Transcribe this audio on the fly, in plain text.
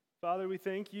Father, we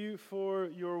thank you for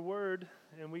your word,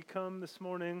 and we come this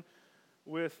morning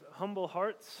with humble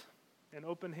hearts and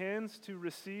open hands to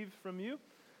receive from you.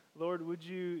 Lord, would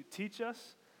you teach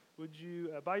us? Would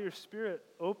you, by your Spirit,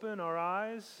 open our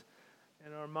eyes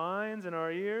and our minds and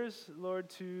our ears, Lord,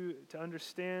 to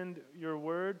understand your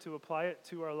word, to apply it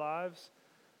to our lives?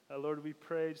 Lord, we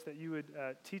pray just that you would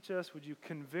teach us. Would you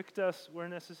convict us where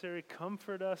necessary?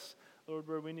 Comfort us, Lord,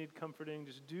 where we need comforting.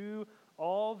 Just do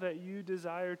all that you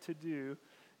desire to do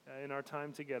in our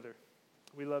time together.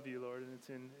 We love you, Lord, and it's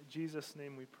in Jesus'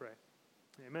 name we pray.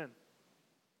 Amen.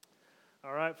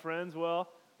 All right, friends, well,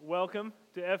 welcome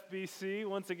to FBC.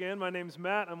 Once again, my name's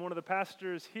Matt. I'm one of the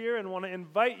pastors here and want to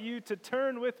invite you to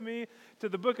turn with me to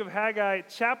the book of Haggai,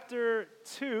 chapter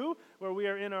 2, where we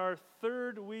are in our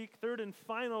third and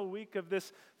final week of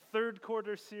this third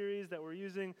quarter series that we're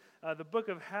using the book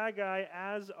of Haggai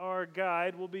as our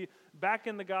guide. We'll be back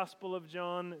in the Gospel of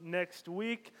John next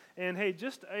week. And hey,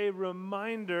 just a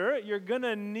reminder, you're going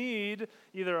to need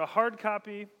either a hard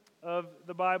copy of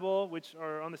the Bible, which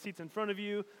are on the seats in front of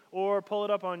you, or pull it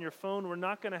up on your phone. We're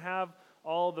not going to have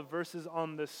all the verses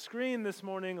on the screen this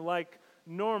morning like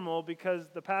normal because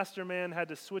the pastor man had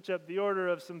to switch up the order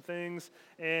of some things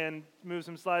and move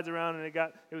some slides around, and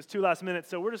it was too last minute.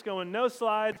 So we're just going no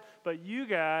slides, but you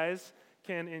guys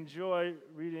can enjoy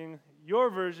reading your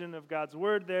version of God's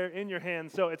Word there in your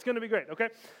hands. So it's going to be great, okay?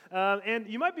 And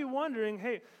you might be wondering,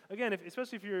 hey, again,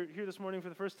 especially if you're here this morning for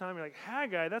the first time, you're like,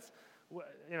 Haggai, that's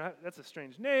a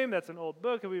strange name. That's an old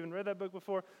book. Have we even read that book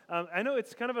before? I know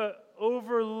it's kind of an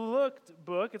overlooked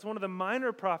book. It's one of the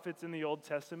minor prophets in the Old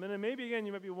Testament. And maybe, again,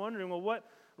 you might be wondering, well, what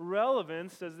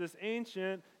relevance does this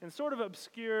ancient and sort of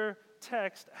obscure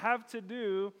text have to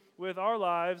do with our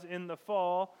lives in the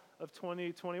fall of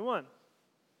 2021?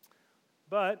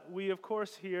 But we, of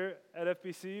course, here at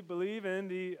FBC believe in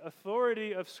the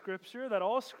authority of Scripture, that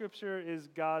all Scripture is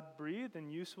God-breathed and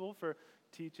useful for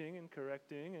teaching and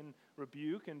correcting and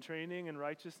rebuke and training and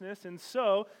righteousness. And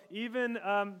so even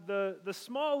the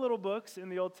small little books in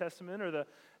the Old Testament, or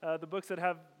the books that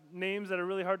have names that are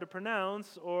really hard to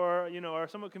pronounce or are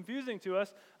somewhat confusing to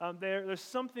us, there's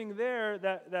something there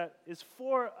that is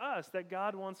for us, that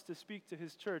God wants to speak to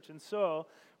His church. And so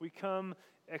we come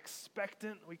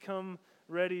expectant, we come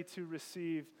ready to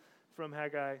receive from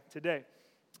Haggai today.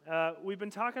 We've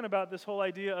been talking about this whole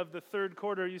idea of the third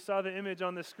quarter. You saw the image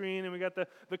on the screen, and we got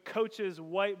the coach's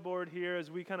whiteboard here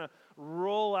as we kind of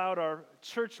roll out our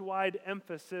church-wide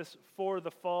emphasis for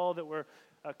the fall that we're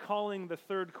calling the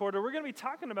third quarter. We're going to be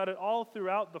talking about it all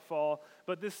throughout the fall,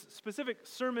 but this specific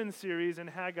sermon series in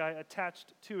Haggai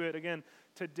attached to it, again,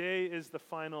 today is the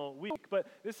final week. But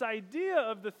this idea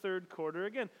of the third quarter,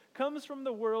 again, comes from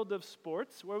the world of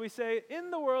sports, where we say in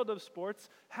the world of sports,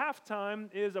 halftime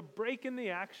is a break in the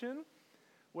action,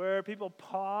 where people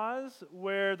pause,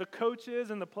 where the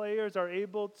coaches and the players are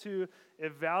able to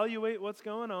evaluate what's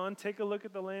going on, take a look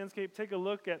at the landscape, take a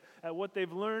look at what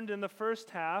they've learned in the first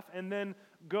half, and then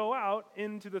go out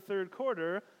into the third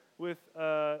quarter with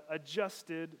an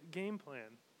adjusted game plan,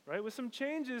 right? With some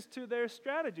changes to their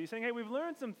strategy, saying, hey, we've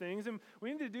learned some things, and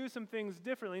we need to do some things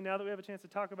differently now that we have a chance to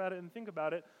talk about it and think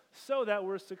about it, so that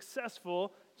we're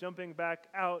successful jumping back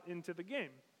out into the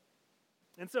game.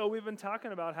 And so we've been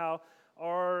talking about how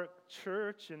our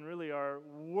church and really our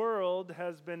world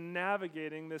has been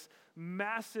navigating this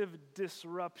massive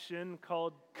disruption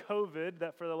called COVID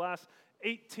that for the last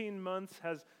 18 months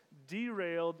has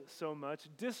derailed so much,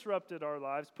 disrupted our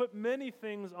lives, put many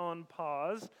things on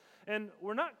pause, and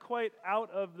we're not quite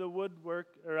out of the woodwork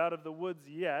or out of the woods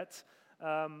yet,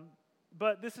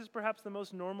 but this is perhaps the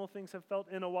most normal things have felt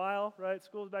in a while, right?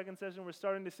 School's back in session. We're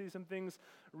starting to see some things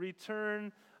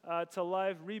return to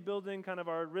life, rebuilding kind of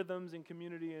our rhythms and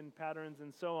community and patterns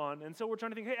and so on. And so we're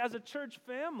trying to think, hey, as a church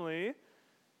family,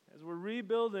 as we're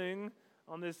rebuilding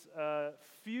on this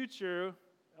future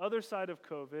other side of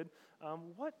COVID,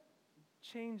 what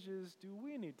changes do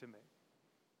we need to make?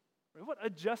 Right? What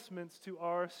adjustments to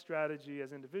our strategy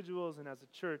as individuals and as a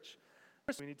church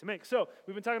we need to make? So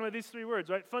we've been talking about these three words,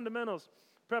 right? Fundamentals,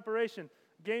 preparation,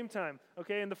 game time.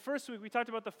 Okay, in the first week we talked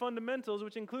about the fundamentals,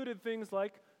 which included things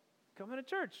like coming to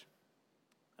church,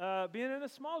 being in a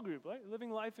small group, right?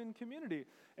 Living life in community,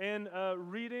 and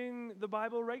reading the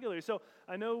Bible regularly. So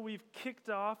I know we've kicked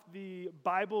off the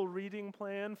Bible reading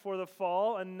plan for the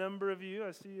fall. A number of you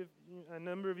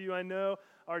I know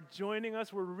are joining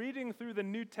us. We're reading through the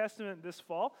New Testament this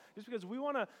fall just because we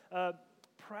want to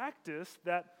practice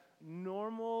that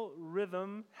normal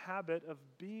rhythm habit of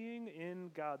being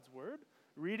in God's Word,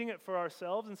 reading it for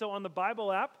ourselves. And so on the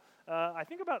Bible app, I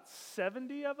think about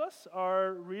 70 of us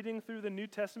are reading through the New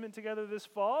Testament together this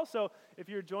fall. So if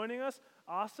you're joining us,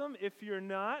 awesome. If you're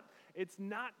not, it's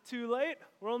not too late.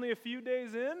 We're only a few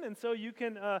days in, and so you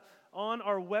can, on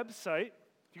our website,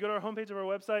 if you go to our homepage of our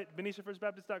website,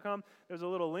 BeniciaFirstBaptist.com, there's a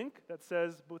little link that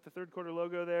says, with the third quarter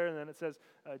logo there, and then it says,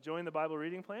 join the Bible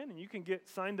reading plan, and you can get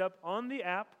signed up on the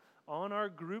app, on our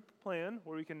group plan,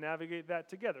 where we can navigate that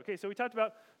together. Okay, so we talked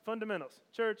about fundamentals,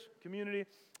 church, community,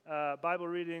 Bible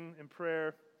reading, and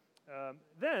prayer.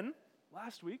 Then,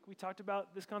 last week, we talked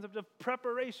about this concept of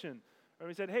preparation. Or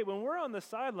we said, hey, when we're on the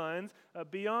sidelines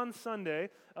beyond Sunday,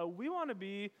 we want to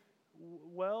be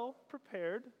well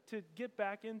prepared to get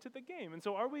back into the game. And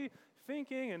so are we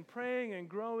thinking and praying and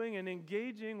growing and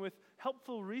engaging with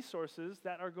helpful resources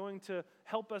that are going to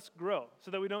help us grow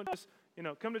so that we don't just,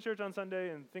 come to church on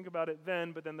Sunday and think about it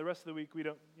then, but then the rest of the week we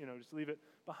don't, just leave it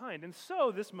behind. And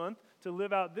so this month, to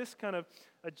live out this kind of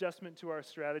adjustment to our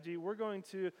strategy, we're going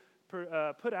to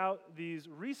put out these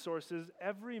resources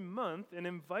every month and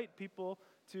invite people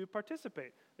to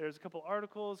participate. There's a couple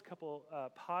articles, a couple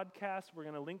podcasts we're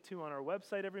going to link to on our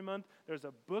website every month. There's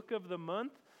a book of the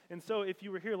month. And so if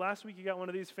you were here last week, you got one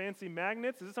of these fancy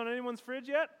magnets. Is this on anyone's fridge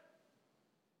yet?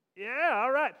 Yeah,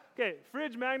 all right. Okay,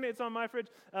 fridge magnet. It's on my fridge.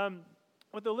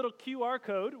 With a little QR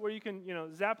code where you can,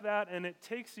 zap that, and it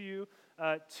takes you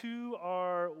to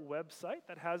our website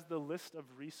that has the list of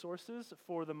resources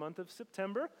for the month of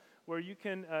September, where you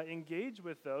can engage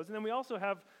with those. And then we also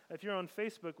have, if you're on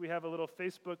Facebook, we have a little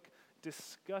Facebook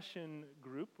discussion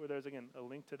group where there's, again, a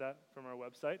link to that from our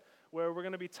website, where we're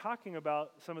going to be talking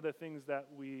about some of the things that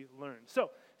we learned. So,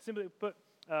 simply put,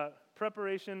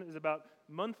 preparation is about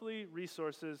monthly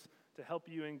resources to help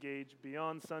you engage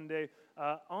beyond Sunday.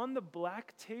 On the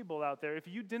black table out there, if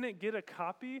you didn't get a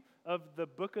copy of the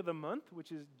book of the month,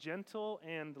 which is Gentle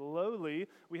and Lowly,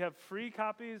 we have free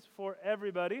copies for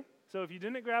everybody. So if you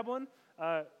didn't grab one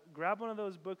of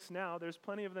those books now. There's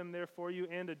plenty of them there for you,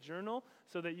 and a journal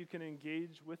so that you can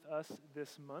engage with us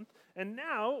this month. And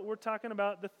now we're talking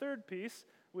about the third piece,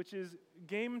 which is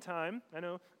game time. I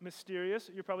know, mysterious.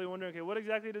 You're probably wondering, okay, what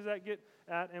exactly does that get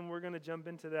at? And we're going to jump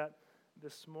into that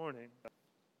this morning.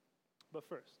 But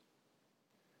first,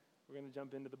 we're going to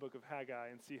jump into the book of Haggai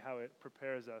and see how it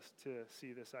prepares us to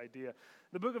see this idea.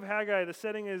 The book of Haggai, the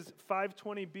setting is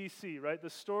 520 BC, right? The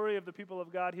story of the people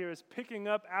of God here is picking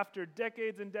up after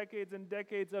decades and decades and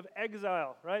decades of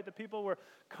exile, right? The people were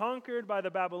conquered by the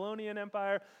Babylonian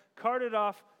Empire, carted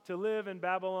off to live in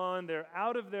Babylon. They're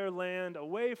out of their land,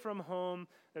 away from home.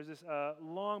 There's this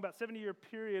long, about 70-year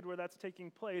period where that's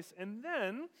taking place. And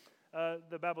then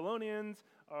the Babylonians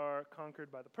are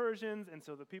conquered by the Persians, and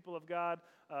so the people of God,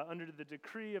 under the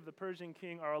decree of the Persian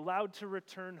king, are allowed to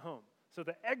return home. So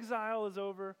the exile is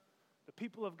over. The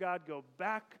people of God go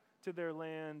back to their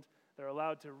land. They're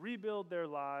allowed to rebuild their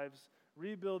lives,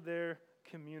 rebuild their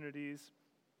communities.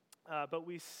 But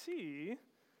we see,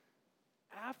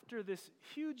 after this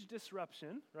huge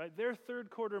disruption, right, their third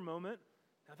quarter moment,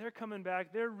 now they're coming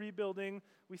back, they're rebuilding,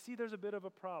 we see there's a bit of a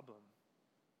problem.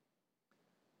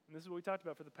 And this is what we talked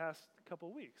about for the past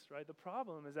couple weeks, right? The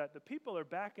problem is that the people are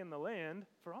back in the land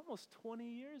for almost 20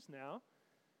 years now,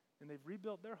 and they've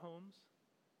rebuilt their homes,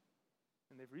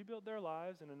 and they've rebuilt their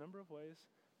lives in a number of ways,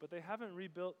 but they haven't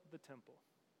rebuilt the temple.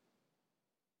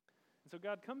 And so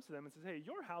God comes to them and says, hey,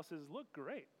 your houses look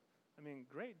great. I mean,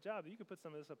 great job. You could put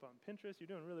some of this up on Pinterest. You're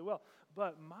doing really well.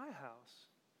 But my house,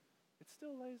 it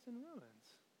still lays in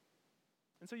ruins.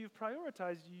 And so you've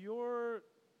prioritized your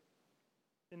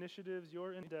initiatives,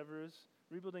 your endeavors,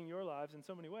 rebuilding your lives in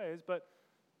so many ways, but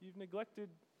you've neglected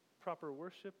proper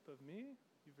worship of me.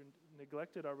 You've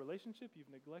neglected our relationship.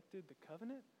 You've neglected the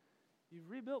covenant. You've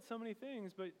rebuilt so many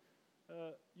things, but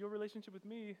your relationship with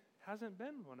me hasn't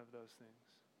been one of those things.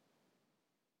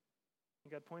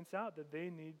 And God points out that they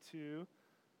need to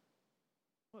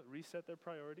reset their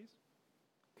priorities,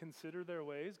 consider their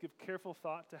ways, give careful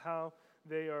thought to how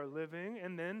they are living,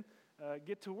 and then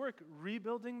get to work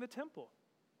rebuilding the temple.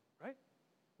 Right?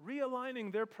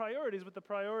 Realigning their priorities with the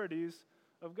priorities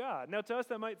of God. Now, to us,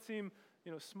 that might seem,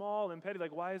 small and petty.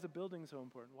 Like, why is a building so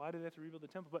important? Why do they have to rebuild the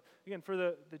temple? But again, for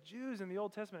the Jews in the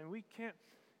Old Testament,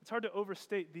 it's hard to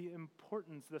overstate the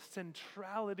importance, the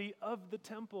centrality of the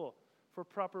temple for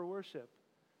proper worship.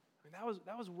 I mean,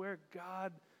 that was where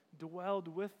God dwelled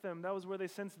with them. That was where they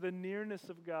sensed the nearness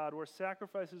of God, where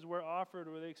sacrifices were offered,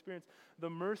 where they experienced the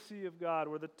mercy of God,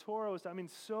 where the Torah was.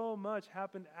 So much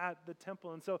happened at the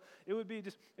temple. And so it would be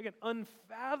just, again,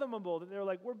 unfathomable that they're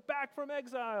like, we're back from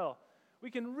exile. We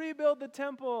can rebuild the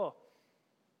temple,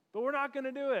 but we're not going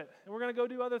to do it. And we're going to go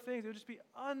do other things. It would just be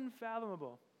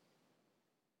unfathomable.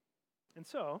 And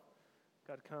so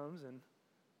God comes and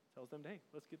tells them, hey,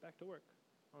 let's get back to work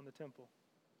on the temple.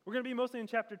 We're going to be mostly in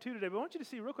chapter 2 today, but I want you to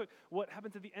see real quick what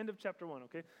happens at the end of chapter 1,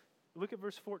 okay? Look at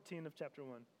verse 14 of chapter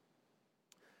 1.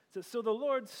 It says, "So the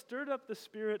Lord stirred up the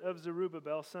spirit of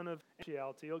Zerubbabel, son of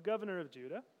Shealtiel, governor of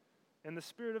Judah, and the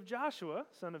spirit of Joshua,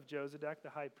 son of Jozadak,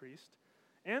 the high priest,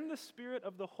 and the spirit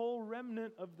of the whole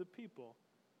remnant of the people.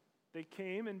 They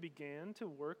came and began to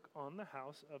work on the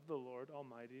house of the Lord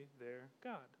Almighty their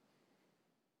God."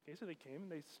 Okay, so they came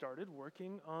and they started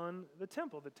working on the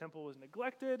temple. The temple was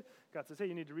neglected. God says, hey,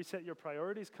 you need to reset your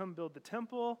priorities. Come build the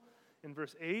temple. In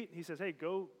verse 8, he says, hey,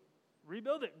 go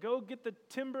rebuild it. Go get the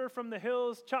timber from the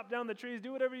hills, chop down the trees,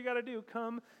 do whatever you got to do.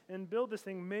 Come and build this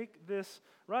thing. Make this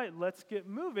right. Let's get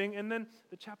moving. And then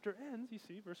the chapter ends, you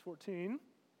see, verse 14.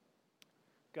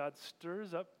 God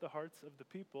stirs up the hearts of the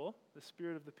people, the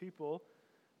spirit of the people,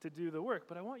 to do the work.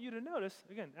 But I want you to notice,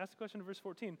 again, ask the question in verse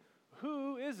 14,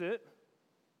 who is it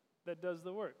that does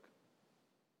the work?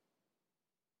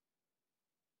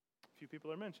 A few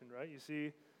people are mentioned, right? You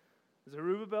see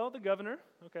Zerubbabel, the governor,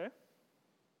 okay.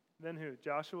 Then who?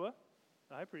 Joshua,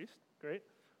 the high priest, great.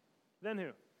 Then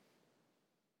who?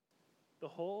 The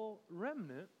whole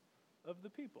remnant of the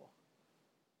people.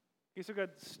 Okay, so God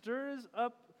stirs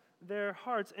up their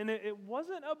hearts, and it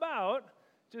wasn't about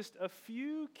just a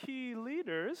few key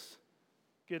leaders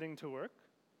getting to work,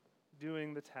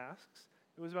 doing the tasks.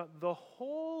 It was about the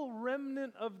whole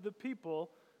remnant of the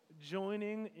people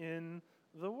joining in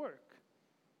the work.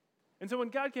 And so when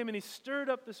God came and he stirred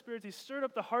up the spirits, he stirred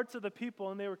up the hearts of the people,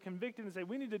 and they were convicted and said,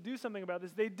 we need to do something about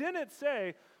this. They didn't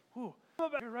say,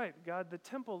 you're right, God, the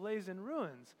temple lays in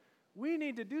ruins. We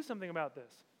need to do something about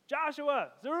this.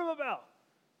 Joshua, Zerubbabel,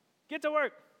 get to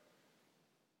work.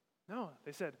 No,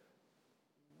 they said,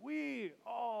 we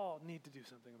all need to do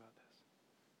something about this.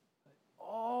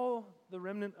 All the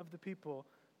remnant of the people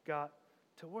got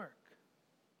to work.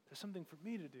 There's something for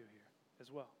me to do here as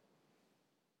well.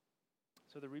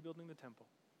 So they're rebuilding the temple.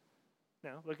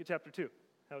 Now, look at chapter 2,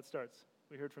 how it starts.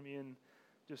 We heard from Ian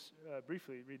just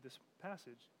briefly read this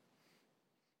passage.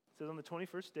 It says, on the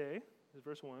 21st day, this is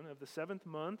verse 1, of the 7th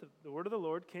month, the word of the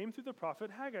Lord came through the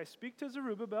prophet Haggai. Speak to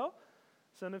Zerubbabel,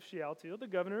 son of Shealtiel, the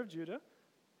governor of Judah,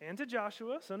 and to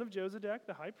Joshua, son of Jozadak,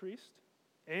 the high priest,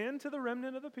 and to the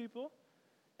remnant of the people,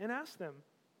 and ask them,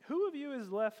 who of you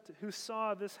is left who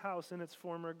saw this house in its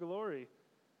former glory?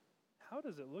 How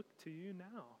does it look to you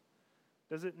now?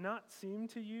 Does it not seem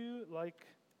to you like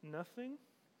nothing?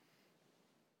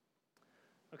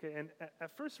 Okay, and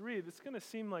at first read, it's going to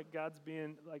seem like God's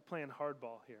being like playing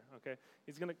hardball here. Okay,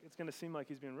 it's going to seem like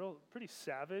he's being pretty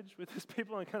savage with his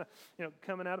people and kind of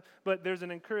coming out. But there's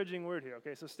an encouraging word here.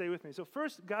 Okay, so stay with me. So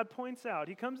first, God points out.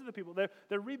 He comes to the people.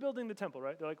 They're rebuilding the temple,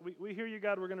 right? They're like, we hear you,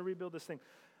 God. We're going to rebuild this thing.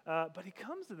 But he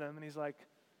comes to them and he's like,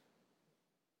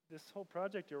 this whole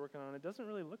project you're working on, it doesn't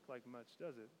really look like much,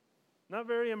 does it? Not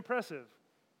very impressive,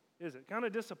 is it? Kind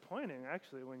of disappointing,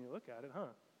 actually, when you look at it, huh?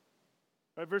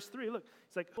 Right, verse 3, look,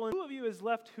 it's like, who of you is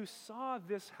left who saw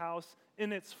this house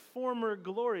in its former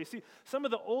glory? See, some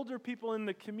of the older people in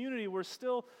the community were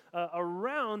still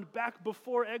around back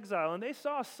before exile, and they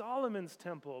saw Solomon's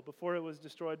temple before it was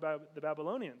destroyed by the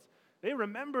Babylonians. They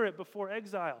remember it before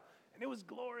exile, and it was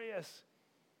glorious.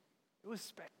 It was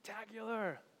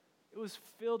spectacular. It was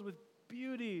filled with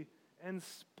beauty and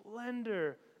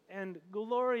splendor and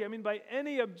glory. I mean, by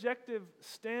any objective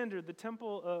standard, the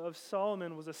Temple of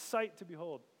Solomon was a sight to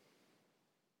behold.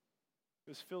 It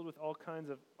was filled with all kinds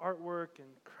of artwork and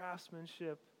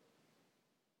craftsmanship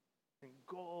and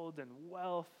gold and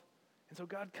wealth. And so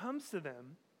God comes to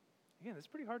them. Again, it's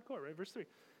pretty hardcore, right? Verse 3.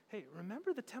 Hey,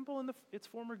 remember the temple in its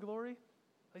former glory?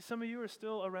 Like some of you are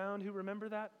still around who remember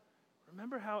that?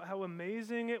 Remember how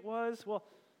amazing it was? Well,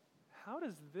 how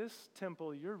does this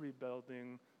temple you're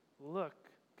rebuilding look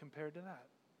compared to that?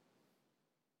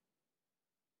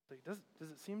 Like, does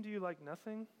it seem to you like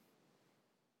nothing?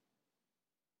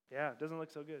 Yeah, it doesn't look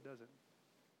so good, does it?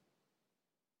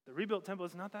 The rebuilt temple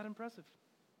is not that impressive.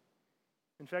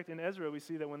 In fact, in Ezra, we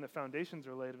see that when the foundations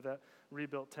are laid of that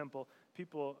rebuilt temple,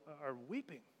 people are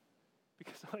weeping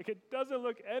because it doesn't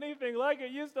look anything like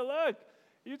it used to look.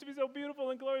 It used to be so beautiful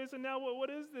and glorious, and now what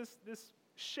is this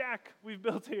shack we've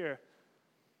built here?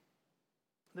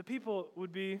 The people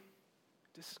would be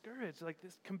discouraged. Like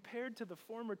this, compared to the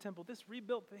former temple, this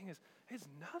rebuilt thing is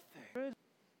nothing.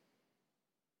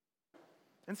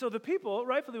 And so the people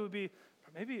rightfully would be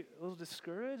maybe a little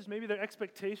discouraged. Maybe their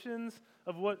expectations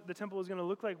of what the temple was going to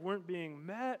look like weren't being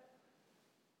met.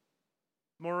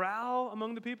 Morale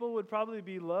among the people would probably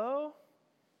be low.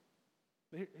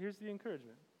 But here's the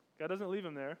encouragement. God doesn't leave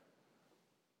them there.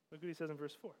 Look what he says in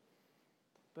verse 4.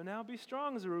 But now be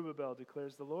strong, Zerubbabel,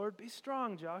 declares the Lord. Be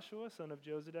strong, Joshua, son of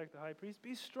Jozadak, the high priest.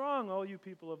 Be strong, all you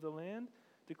people of the land.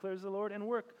 declares the Lord, and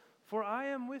work, for I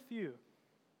am with you,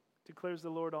 declares the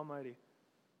Lord Almighty.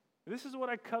 This is what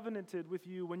I covenanted with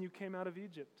you when you came out of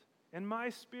Egypt, and my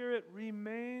Spirit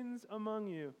remains among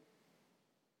you.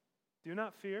 Do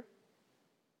not fear.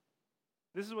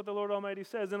 This is what the Lord Almighty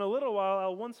says. In a little while,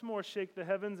 I'll once more shake the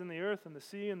heavens and the earth and the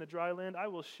sea and the dry land. I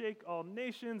will shake all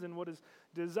nations, and what is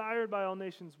desired by all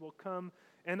nations will come.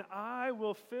 And I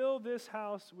will fill this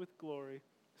house with glory,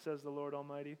 says the Lord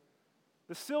Almighty.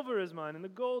 The silver is mine, and the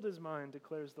gold is mine,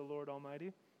 declares the Lord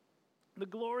Almighty. The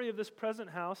glory of this present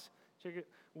house, check it,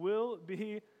 will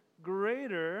be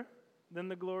greater than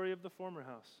the glory of the former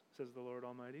house, says the Lord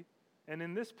Almighty. And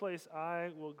in this place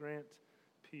I will grant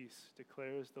peace,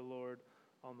 declares the Lord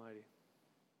Almighty.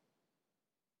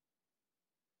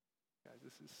 Guys,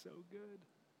 this is so good.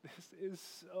 This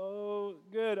is so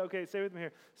good. Okay, stay with me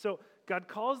here. So God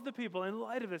calls the people in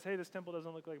light of this. Hey, this temple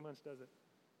doesn't look like much, does it?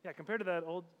 Yeah, compared to that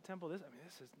old temple, this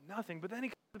is nothing. But then he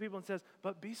comes to the people and says,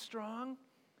 but be strong.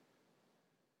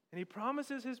 And he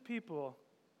promises his people,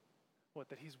 what?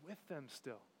 That he's with them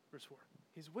still. Verse 4.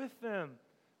 He's with them.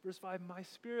 Verse 5, my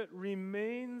Spirit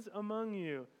remains among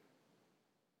you.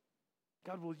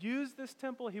 God will use this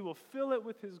temple. He will fill it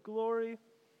with his glory.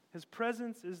 His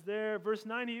presence is there. Verse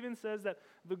 9 even says that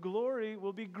the glory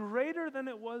will be greater than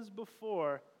it was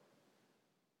before.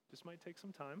 This might take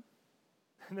some time.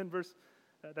 And then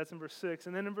that's in verse 6.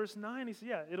 And then in verse 9 he says,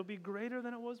 yeah, it'll be greater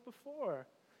than it was before.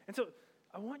 And so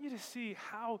I want you to see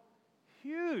how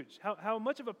huge, how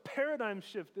much of a paradigm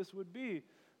shift this would be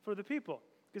for the people.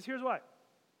 Because here's why.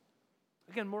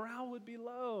 Again, morale would be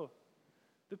low.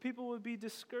 The people would be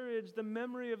discouraged. The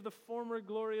memory of the former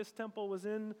glorious temple was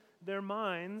in their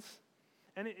minds.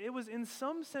 And it was in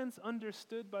some sense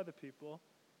understood by the people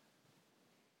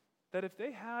that if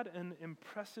they had an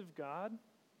impressive God,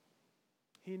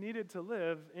 he needed to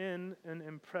live in an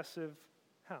impressive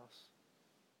house.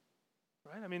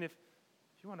 Right? I mean, if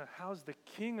you want to house the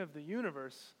king of the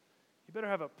universe, you better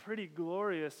have a pretty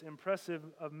glorious, impressive,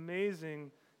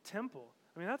 amazing temple.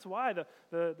 I mean, that's why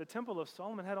the Temple of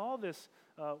Solomon had all this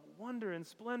wonder and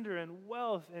splendor and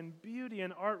wealth and beauty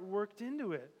and art worked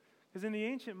into it. Because in the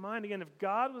ancient mind, again, if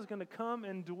God was going to come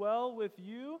and dwell with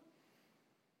you,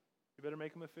 you better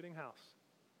make him a fitting house.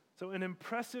 So an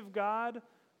impressive God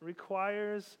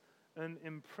requires an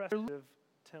impressive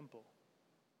temple.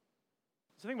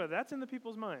 So think about it. That's in the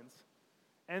people's minds.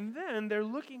 And then they're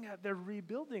looking at their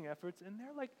rebuilding efforts, and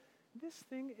they're like, this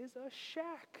thing is a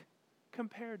shack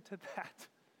compared to that.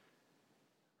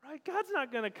 Right? God's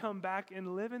not going to come back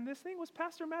and live in this thing. Was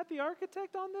Pastor Matt the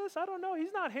architect on this? I don't know.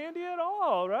 He's not handy at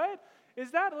all, right?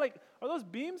 Is that like, are those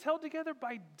beams held together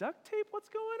by duct tape? What's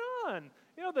going on?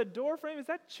 You know, the door frame, is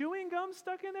that chewing gum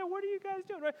stuck in there? What are you guys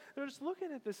doing, right? They're just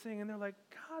looking at this thing and they're like,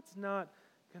 God's not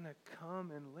going to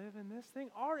come and live in this thing.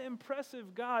 Our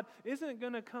impressive God isn't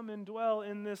going to come and dwell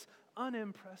in this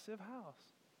unimpressive house.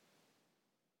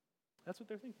 That's what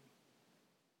they're thinking.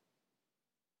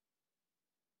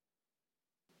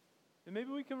 And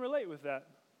maybe we can relate with that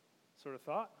sort of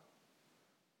thought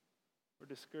or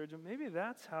discouragement. Maybe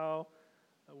that's how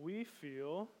we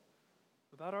feel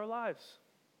about our lives.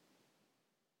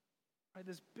 Right?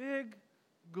 This big,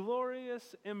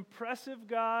 glorious, impressive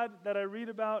God that I read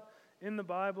about in the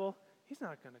Bible, he's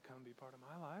not going to come be part of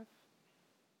my life.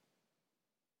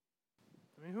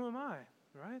 I mean, who am I,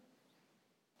 right?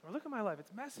 Or look at my life.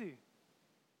 It's messy.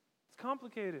 It's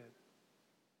complicated.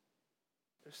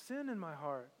 There's sin in my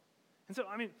heart. And so,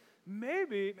 I mean,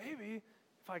 maybe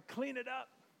if I clean it up,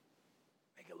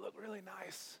 make it look really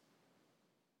nice,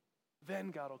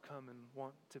 then God will come and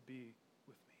want to be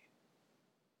with me.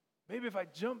 Maybe if I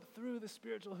jump through the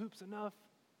spiritual hoops enough,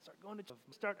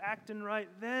 start acting right,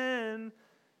 then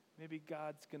maybe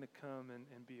God's going to come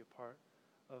and be a part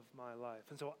of my life.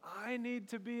 And so I need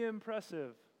to be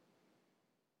impressive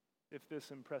if this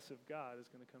impressive God is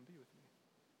going to come be with me.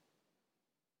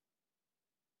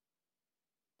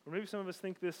 Or maybe some of us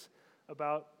think this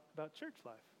about church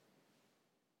life.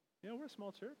 You know, we're a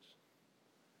small church.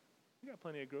 We got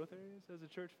plenty of growth areas as a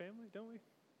church family, don't we?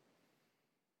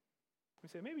 We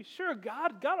say, maybe, sure,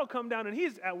 God will come down and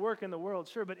he's at work in the world,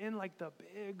 sure, but in like the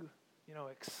big,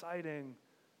 exciting,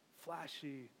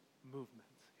 flashy movements,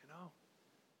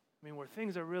 I mean, where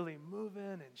things are really moving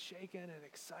and shaking and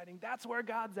exciting. That's where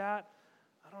God's at.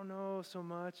 I don't know so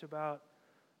much about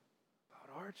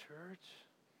our church.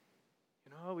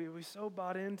 We so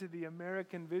bought into the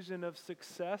American vision of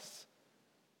success.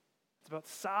 It's about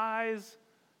size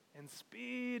and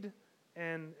speed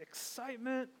and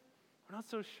excitement. We're not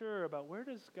so sure about where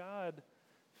does God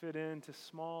fit into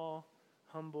small,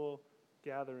 humble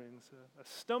gatherings, a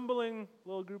stumbling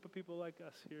little group of people like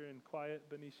us here in quiet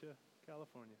Benicia,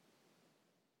 California.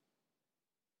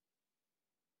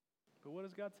 But what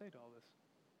does God say to all this?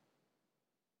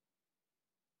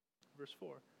 Verse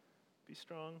 4, be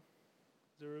strong,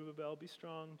 Zerubbabel, be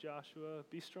strong, Joshua,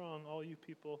 be strong, all you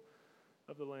people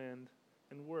of the land,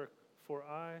 and work, for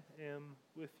I am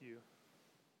with you.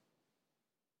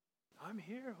 I'm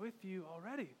here with you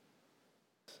already.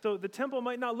 So the temple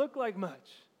might not look like much,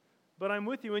 but I'm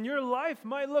with you. And your life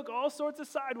might look all sorts of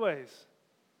sideways,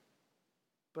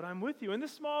 but I'm with you. And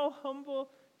this small, humble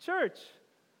church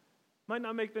might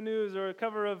not make the news or a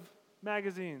cover of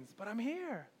magazines, but I'm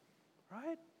here,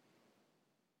 right?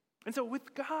 And so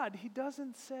with God, he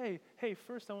doesn't say, hey,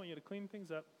 first I want you to clean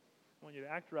things up, I want you to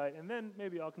act right, and then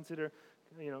maybe I'll consider,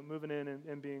 moving in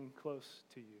and being close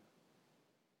to you.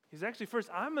 He's actually, first,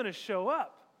 I'm going to show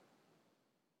up,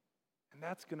 and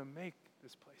that's going to make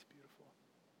this place beautiful.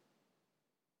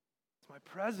 It's my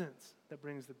presence that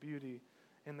brings the beauty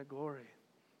and the glory.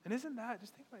 And isn't that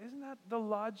the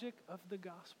logic of the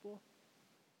gospel?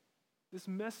 This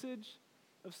message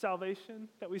of salvation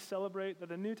that we celebrate, that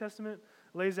the New Testament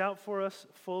lays out for us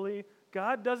fully.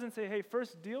 God doesn't say, hey,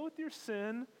 first deal with your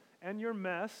sin and your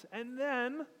mess, and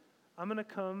then I'm going to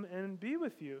come and be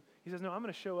with you. He says, no, I'm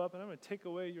going to show up and I'm going to take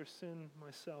away your sin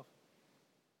myself.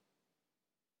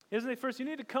 He doesn't say, first you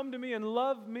need to come to me and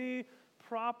love me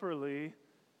properly,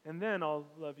 and then I'll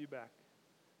love you back.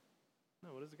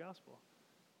 No, what is the gospel?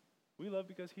 We love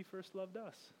because he first loved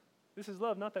us. This is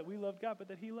love, not that we loved God, but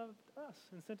that he loved us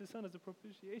and sent his son as a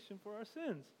propitiation for our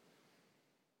sins.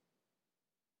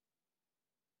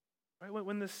 Right?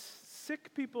 When the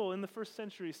sick people in the first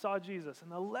century saw Jesus and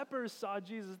the lepers saw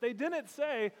Jesus, they didn't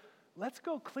say, let's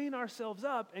go clean ourselves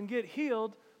up and get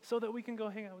healed so that we can go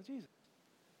hang out with Jesus.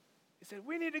 They said,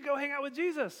 we need to go hang out with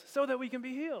Jesus so that we can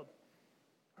be healed.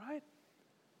 Right?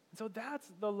 And so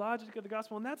that's the logic of the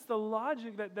gospel, and that's the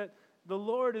logic that the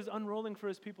Lord is unrolling for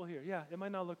his people here. Yeah, it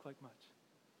might not look like much.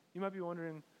 You might be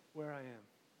wondering where I am.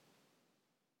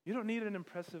 You don't need an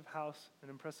impressive house, an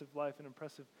impressive life, an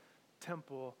impressive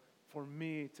temple for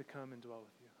me to come and dwell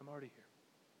with you. I'm already here.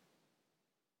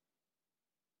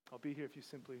 I'll be here if you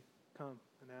simply come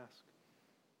and ask.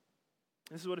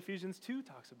 This is what Ephesians 2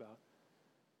 talks about.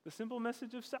 The simple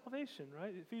message of salvation,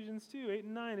 right? Ephesians 2, 8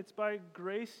 and 9. It's by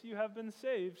grace you have been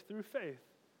saved through faith,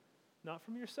 not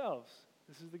from yourselves.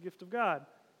 This is the gift of God,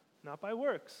 not by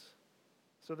works,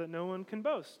 so that no one can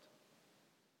boast.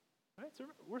 Right? So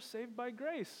we're saved by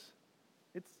grace.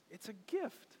 It's a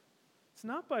gift. It's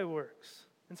not by works.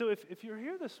 And so if you're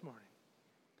here this morning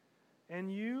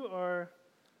and you are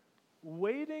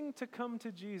waiting to come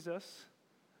to Jesus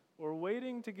or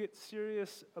waiting to get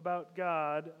serious about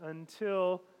God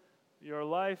until your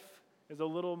life is a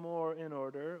little more in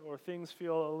order or things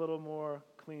feel a little more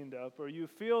cleaned up or you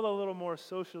feel a little more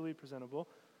socially presentable,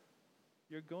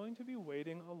 you're going to be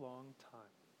waiting a long time.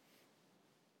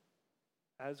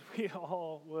 As we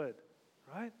all would,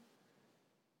 right?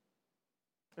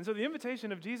 And so the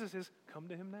invitation of Jesus is, come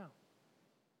to him now.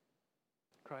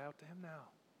 Cry out to him now.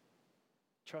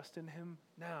 Trust in him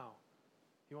now.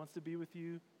 He wants to be with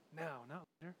you now, not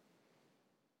later.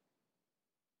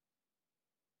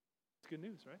 It's good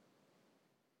news, right?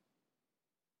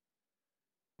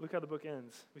 Look how the book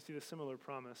ends. We see the similar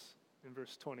promise in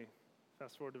verse 20.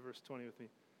 Fast forward to verse 20 with me.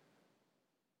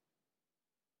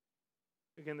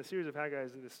 Again, the series of Haggai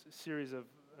is this series of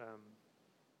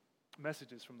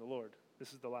messages from the Lord.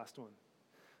 This is the last one.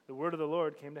 The word of the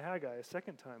Lord came to Haggai a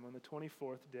second time on the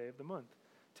 24th day of the month.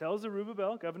 Tell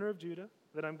Zerubbabel, governor of Judah,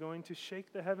 that I'm going to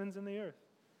shake the heavens and the earth.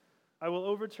 I will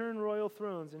overturn royal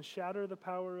thrones and shatter the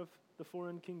power of the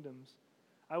foreign kingdoms.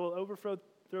 I will overthrow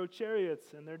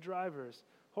chariots and their drivers.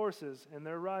 Horses and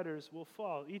their riders will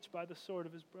fall, each by the sword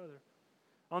of his brother.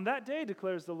 On that day,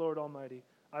 declares the Lord Almighty,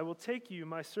 I will take you,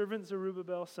 my servant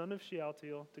Zerubbabel, son of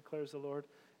Shealtiel, declares the Lord,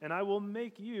 and I will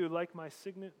make you like my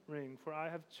signet ring, for I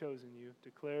have chosen you,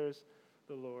 declares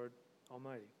the Lord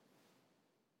Almighty.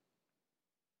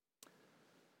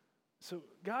 So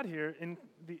God here, in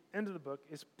the end of the book,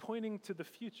 is pointing to the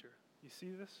future. You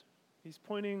see this? He's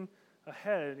pointing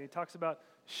ahead, and he talks about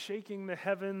shaking the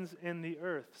heavens and the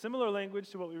earth. Similar language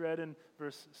to what we read in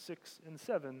verse 6 and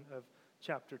 7 of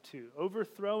chapter 2.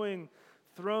 Overthrowing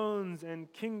thrones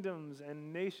and kingdoms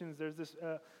and nations. There's this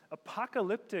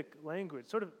apocalyptic language,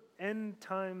 sort of end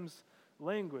times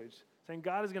language, saying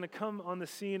God is going to come on the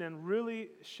scene and really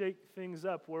shake things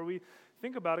up, where we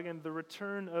think about, again, the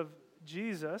return of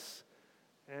Jesus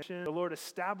and the Lord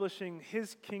establishing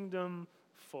his kingdom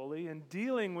fully and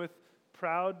dealing with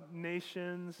proud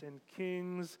nations and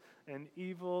kings and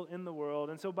evil in the world.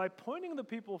 And so by pointing the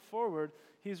people forward,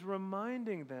 he's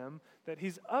reminding them that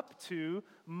he's up to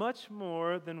much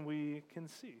more than we can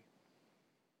see.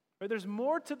 Right? There's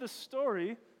more to the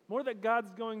story, more that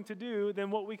God's going to do than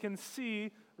what we can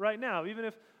see right now. Even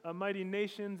if mighty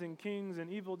nations and kings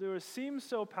and evildoers seem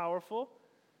so powerful,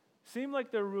 seem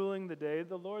like they're ruling the day,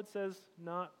 the Lord says,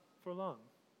 not for long.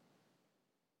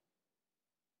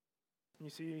 You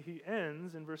see, he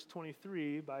ends in verse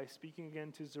 23 by speaking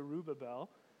again to Zerubbabel.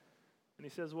 And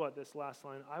he says what? This last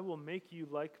line, I will make you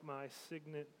like my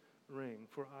signet ring,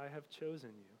 for I have chosen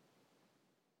you.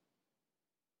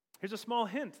 Here's a small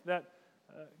hint that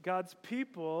God's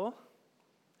people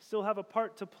still have a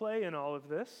part to play in all of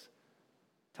this.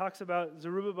 Talks about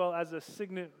Zerubbabel as a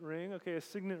signet ring. Okay, a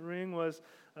signet ring was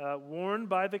worn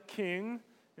by the king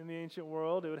in the ancient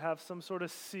world. It would have some sort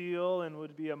of seal and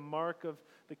would be a mark of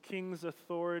the king's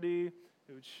authority.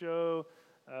 It would show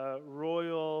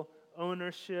royal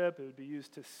ownership. It would be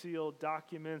used to seal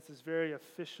documents, this very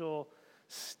official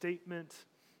statement.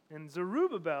 And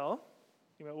Zerubbabel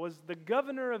was the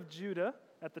governor of Judah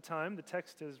at the time. The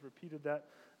text has repeated that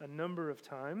a number of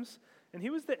times. And he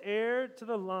was the heir to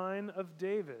the line of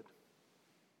David,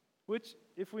 which,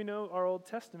 if we know our Old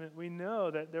Testament, we know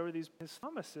that there were these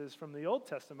promises from the Old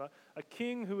Testament, a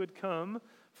king who would come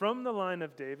from the line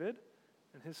of David,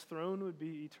 and his throne would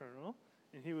be eternal,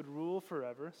 and he would rule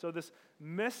forever. So this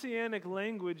messianic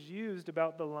language used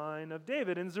about the line of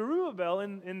David. And Zerubbabel,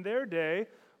 in their day,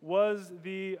 was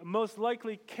the most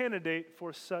likely candidate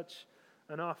for such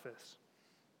an office.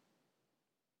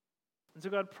 And so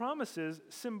God promises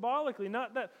symbolically,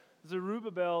 not that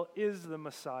Zerubbabel is the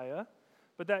Messiah,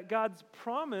 but that God's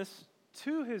promise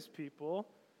to his people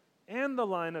and the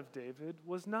line of David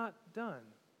was not done.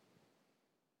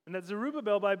 And that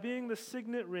Zerubbabel, by being the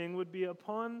signet ring, would be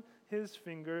upon his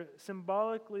finger,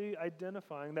 symbolically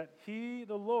identifying that he,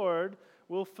 the Lord,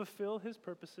 will fulfill his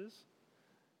purposes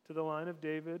to the line of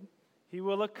David. He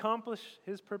will accomplish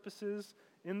his purposes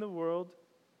in the world.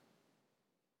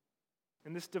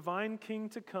 And this divine king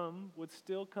to come would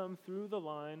still come through the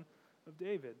line of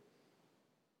David.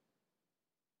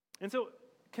 And so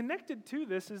connected to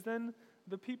this is then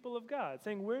the people of God,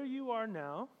 saying, where you are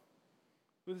now,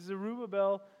 with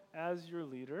Zerubbabel as your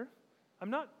leader, I'm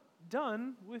not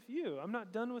done with you. I'm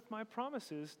not done with my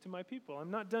promises to my people.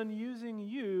 I'm not done using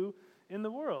you in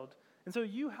the world. And so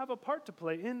you have a part to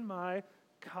play in my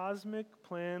cosmic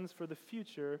plans for the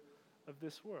future of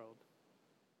this world.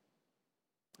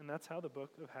 And that's how the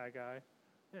book of Haggai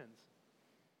ends.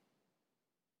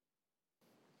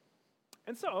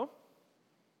 And so,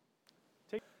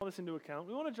 take all this into account,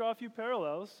 we want to draw a few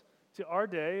parallels to our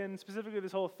day, and specifically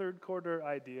this whole third quarter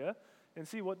idea, and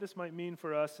see what this might mean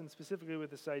for us, and specifically with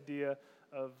this idea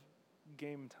of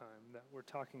game time that we're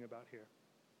talking about here.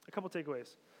 A couple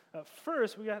takeaways.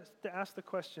 First, we have to ask the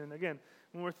question, again,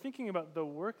 when we're thinking about the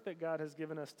work that God has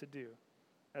given us to do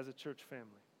as a church family,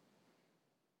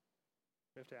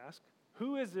 we have to ask,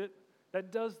 who is it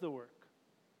that does the work?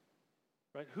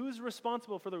 Right? Who's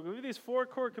responsible for the work? We have these 4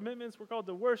 core commitments. We're called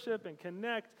to worship and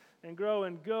connect and grow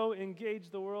and go engage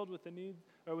the world with the need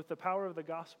or with the power of the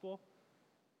gospel.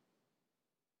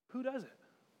 Who does it?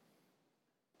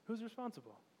 Who's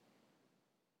responsible?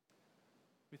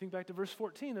 We think back to verse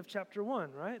 14 of chapter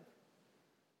 1, right?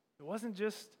 It wasn't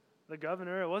just the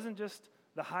governor. It wasn't just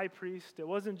the high priest. It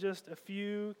wasn't just a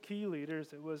few key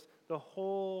leaders. It was the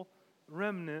whole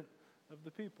remnant of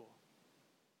the people.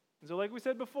 And so like we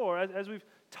said before, as we've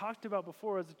talked about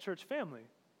before as a church family,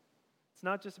 it's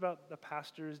not just about the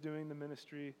pastors doing the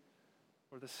ministry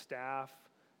or the staff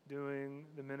doing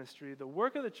the ministry. The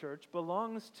work of the church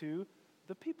belongs to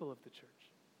the people of the church.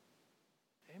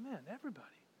 Amen. Everybody.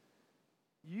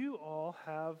 You all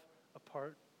have a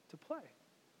part to play.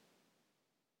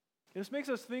 This makes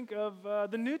us think of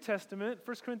the New Testament,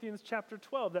 1 Corinthians chapter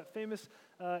 12, that famous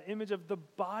image of the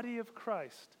body of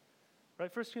Christ.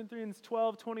 Right? 1 Corinthians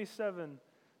 12:27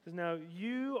 says, now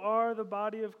you are the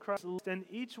body of Christ, and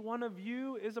each one of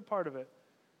you is a part of it.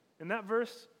 And that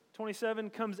verse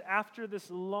 27 comes after this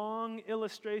long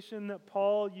illustration that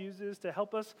Paul uses to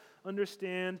help us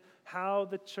understand how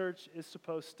the church is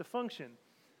supposed to function.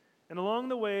 And along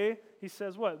the way, he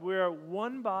says what? We are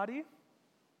one body,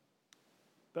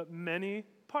 but many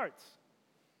parts.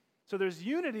 So there's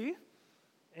unity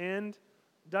and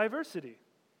diversity.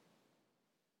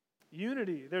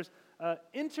 Unity. There's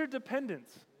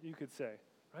interdependence, you could say.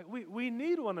 Right? We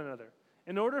need one another.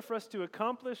 In order for us to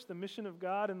accomplish the mission of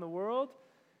God in the world,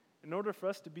 in order for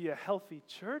us to be a healthy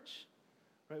church,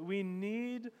 right, we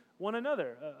need one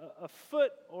another. A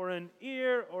foot or an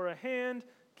ear or a hand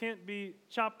can't be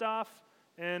chopped off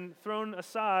and thrown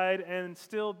aside and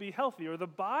still be healthy, or the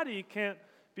body can't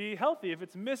be healthy. If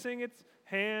it's missing its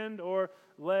hand or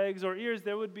legs or ears,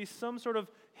 there would be some sort of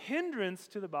hindrance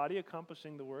to the body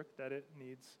accomplishing the work that it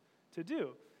needs to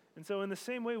do. And so in the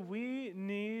same way, we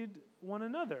need one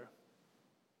another.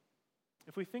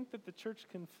 If we think that the church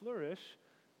can flourish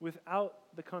without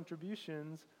the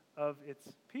contributions of its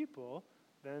people,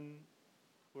 then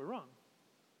we're wrong.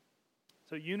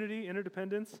 So unity,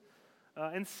 interdependence,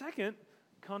 and second,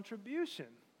 contribution.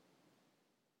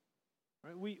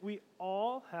 Right? We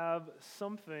all have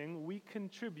something we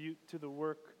contribute to the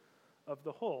work of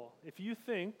the whole. If you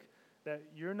think that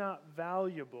you're not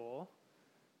valuable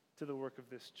to the work of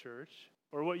this church,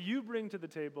 or what you bring to the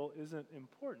table isn't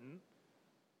important,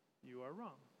 you are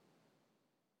wrong.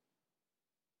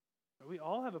 We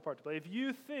all have a part to play. If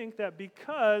you think that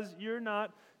because you're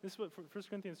not, this is what 1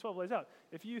 Corinthians 12 lays out,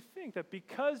 if you think that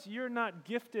because you're not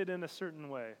gifted in a certain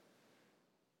way,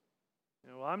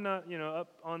 well, I'm not,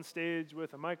 up on stage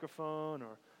with a microphone,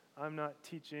 or I'm not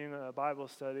teaching a Bible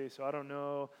study, so I don't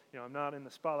know, I'm not in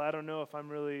the spotlight, I don't know if I'm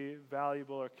really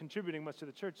valuable or contributing much to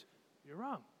the church, you're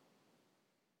wrong,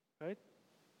 right?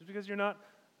 Just because you're not,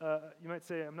 you might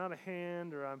say, I'm not a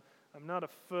hand, or I'm not a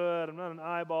foot, I'm not an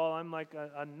eyeball, I'm like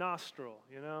a nostril,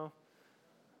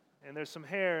 and there's some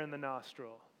hair in the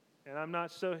nostril, and I'm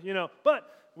not so, but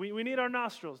we need our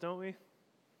nostrils, don't we?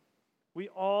 We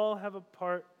all have a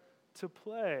part to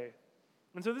play.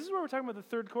 And so this is where we're talking about the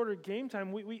third quarter game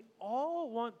time. We all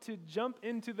want to jump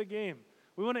into the game.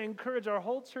 We want to encourage our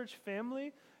whole church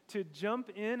family to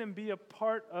jump in and be a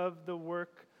part of the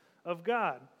work of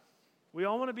God. We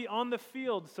all want to be on the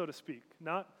field, so to speak,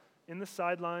 not in the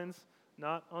sidelines,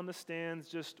 not on the stands,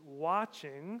 just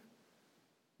watching,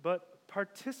 but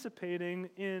participating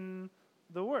in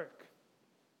the work.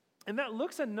 And that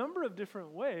looks a number of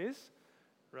different ways,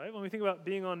 right? When we think about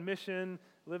being on mission,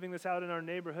 living this out in our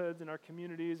neighborhoods and our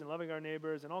communities and loving our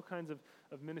neighbors and all kinds of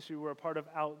ministry we're a part of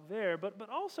out there, but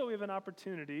also we have an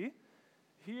opportunity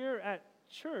here at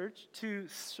church to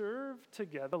serve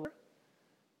together,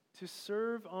 to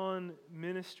serve on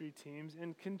ministry teams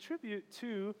and contribute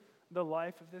to the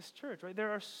life of this church, right?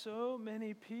 There are so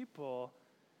many people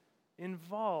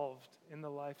involved in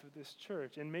the life of this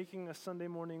church and making a Sunday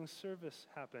morning service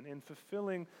happen and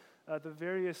fulfilling the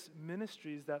various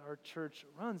ministries that our church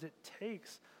runs. It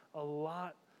takes a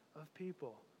lot of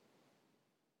people.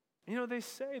 They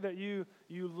say that you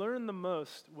learn the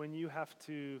most when you have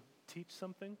to teach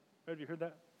something. Right? Have you heard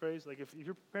that phrase? Like if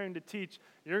you're preparing to teach,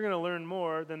 you're going to learn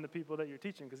more than the people that you're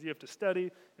teaching because you have to study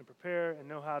and prepare and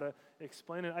know how to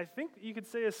explain it. I think you could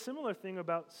say a similar thing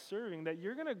about serving, that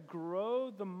you're going to grow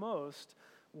the most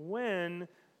when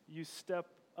you step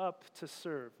up to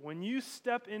serve. When you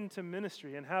step into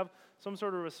ministry and have some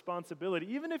sort of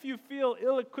responsibility, even if you feel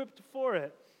ill-equipped for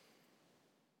it,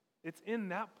 it's in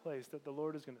that place that the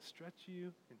Lord is going to stretch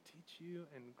you and teach you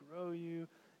and grow you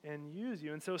and use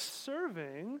you. And so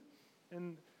serving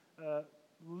and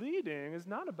leading is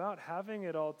not about having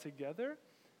it all together,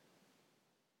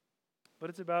 but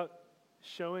it's about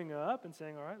showing up and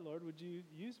saying, all right, Lord, would you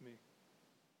use me?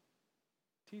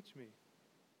 Teach me.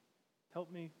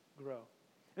 Help me grow.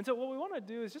 And so what we want to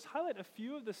do is just highlight a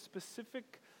few of the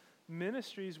specific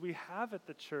ministries we have at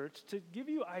the church to give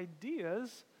you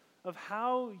ideas of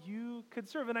how you could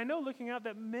serve. And I know looking out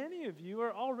that many of you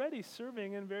are already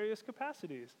serving in various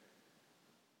capacities.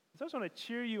 So I just want to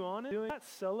cheer you on in doing that,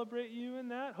 celebrate you in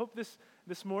that. Hope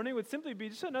this morning would simply be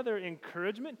just another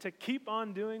encouragement to keep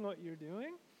on doing what you're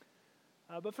doing.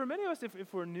 But for many of us,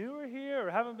 if we're newer here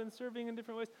or haven't been serving in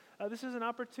different ways, this is an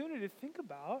opportunity to think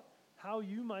about how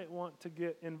you might want to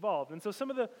get involved. And so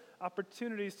some of the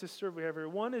opportunities to serve we have here.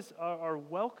 One is our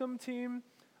welcome team,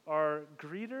 our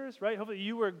greeters, right? Hopefully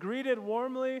you were greeted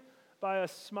warmly by a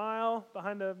smile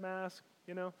behind a mask,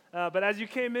 But as you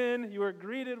came in, you were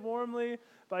greeted warmly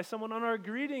by someone on our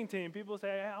greeting team. People say,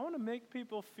 hey, I want to make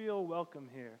people feel welcome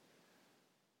here.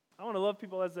 I want to love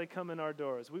people as they come in our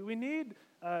doors. We need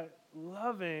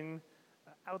loving,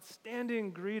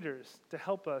 outstanding greeters to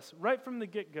help us right from the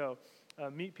get-go.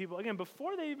 Meet people. Again,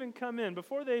 before they even come in,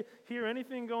 before they hear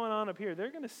anything going on up here, they're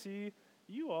going to see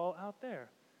you all out there.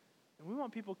 And we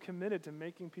want people committed to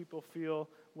making people feel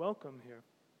welcome here.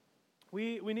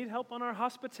 We need help on our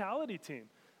hospitality team.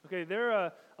 Okay, there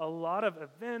are a lot of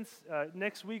events.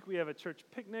 Next week we have a church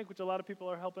picnic, which a lot of people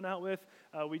are helping out with.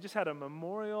 We just had a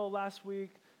memorial last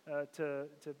week to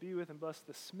be with and bless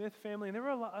the Smith family. And there were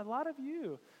a lot of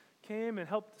you came and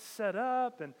helped set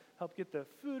up and help get the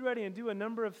food ready and do a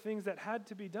number of things that had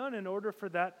to be done in order for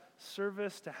that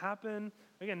service to happen.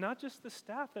 Again, not just the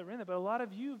staff that ran it, but a lot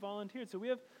of you volunteered. So we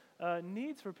have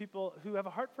needs for people who have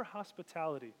a heart for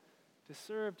hospitality, to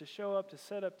serve, to show up, to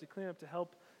set up, to clean up, to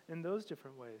help in those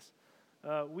different ways.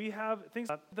 We have things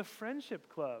like the Friendship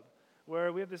Club,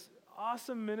 where we have this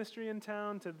awesome ministry in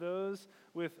town to those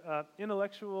with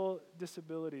intellectual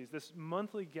disabilities, this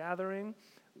monthly gathering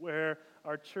where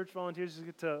our church volunteers just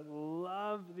get to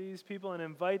love these people and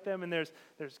invite them, and there's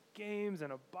games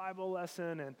and a Bible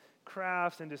lesson and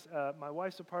crafts, and just my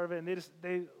wife's a part of it, and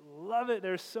they love it.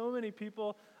 There's so many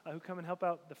people who come and help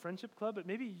out the Friendship Club, but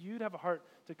maybe you'd have a heart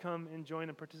to come and join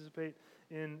and participate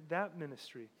in that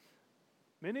ministry.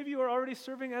 Many of you are already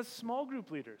serving as small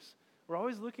group leaders. We're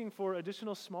always looking for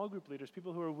additional small group leaders,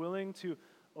 people who are willing to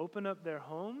open up their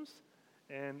homes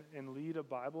and lead a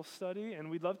Bible study.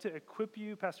 And we'd love to equip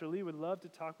you. Pastor Lee would love to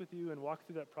talk with you and walk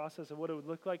through that process of what it would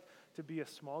look like to be a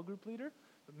small group leader.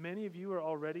 But many of you are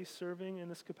already serving in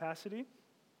this capacity.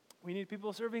 We need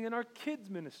people serving in our kids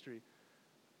ministry,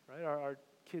 right? Our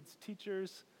kids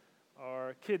teachers,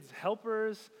 our kids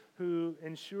helpers who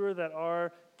ensure that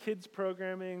our kids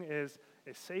programming is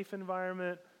a safe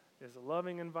environment, is a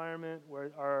loving environment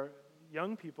where our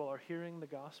young people are hearing the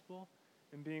gospel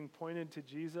and being pointed to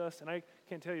Jesus. And I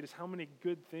can't tell you just how many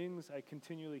good things I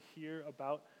continually hear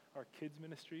about our kids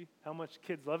ministry, how much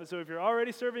kids love it. So if you're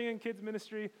already serving in kids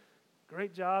ministry,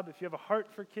 great job. If you have a heart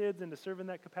for kids and to serve in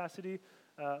that capacity,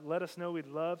 let us know. We'd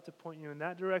love to point you in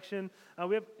that direction.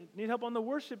 We need help on the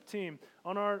worship team,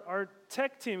 on our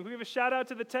tech team. Can we give a shout out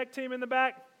to the tech team in the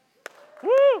back?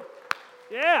 Woo!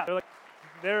 Yeah.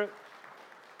 They're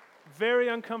very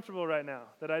uncomfortable right now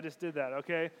that I just did that,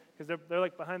 okay? Because they're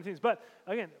like behind the scenes. But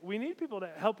again, we need people to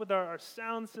help with our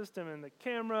sound system and the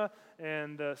camera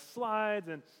and the slides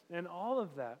and all of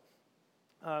that.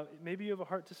 Maybe you have a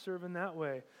heart to serve in that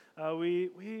way.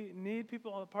 We need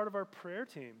people a part of our prayer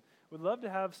team. We'd love to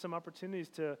have some opportunities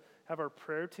to have our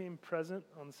prayer team present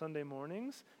on Sunday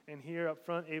mornings and here up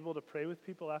front able to pray with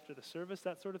people after the service,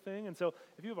 that sort of thing. And so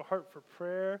if you have a heart for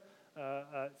prayer,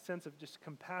 a sense of just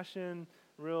compassion,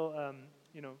 real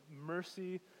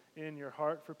mercy in your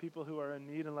heart for people who are in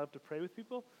need and love to pray with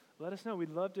people, let us know. We'd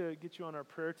love to get you on our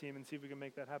prayer team and see if we can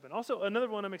make that happen. Also, another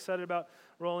one I'm excited about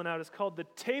rolling out is called the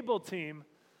table team,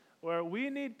 where we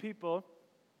need people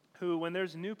who, when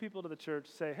there's new people to the church,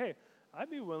 say, hey, I'd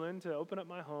be willing to open up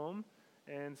my home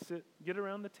and get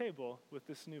around the table with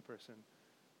this new person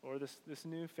or this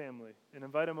new family and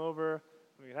invite them over.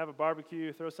 We can have a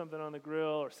barbecue, throw something on the grill,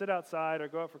 or sit outside, or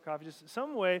go out for coffee. Just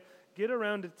some way, get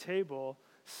around a table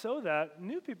so that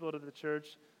new people to the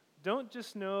church don't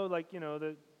just know,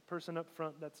 the person up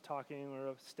front that's talking or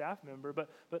a staff member, but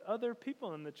other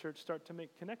people in the church start to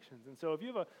make connections. And so if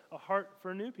you have a heart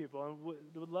for new people and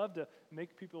would love to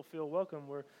make people feel welcome,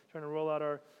 we're trying to roll out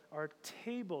our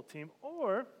table team.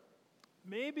 Or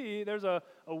maybe there's a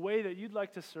way that you'd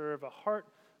like to serve, a heart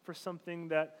for something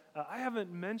that I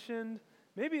haven't mentioned,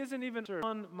 maybe isn't even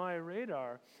on my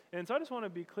radar. And so I just want to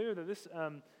be clear that this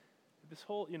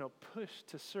whole push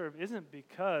to serve isn't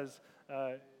because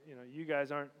you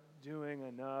guys aren't doing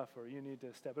enough or you need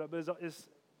to step it up. But it's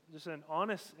just an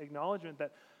honest acknowledgement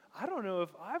that I don't know if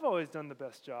I've always done the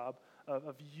best job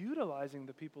of utilizing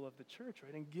the people of the church,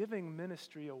 right, and giving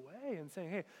ministry away and saying,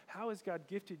 hey, how has God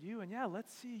gifted you? And yeah,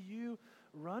 let's see you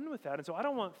run with that. And so I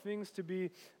don't want things to be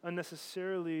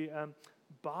unnecessarily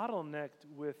bottlenecked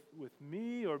with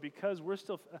me or because we're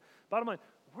still, bottom line,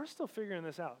 we're still figuring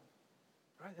this out.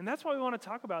 Right? And that's why we want to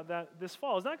talk about that this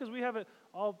fall. It's not because we have it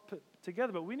all put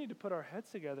together, but we need to put our heads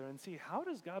together and see how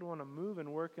does God want to move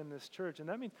and work in this church. And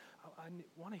that means I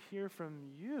want to hear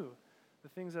from you the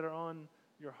things that are on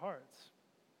your hearts.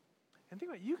 And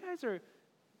think about it, you guys are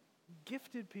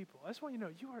gifted people. I just want you to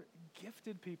know you are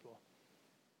gifted people.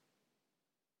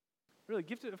 Really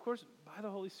gifted, of course, by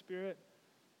the Holy Spirit.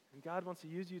 And God wants to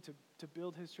use you to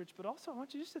build his church. But also I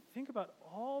want you just to think about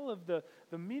all of the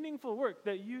meaningful work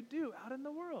that you do out in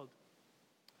the world.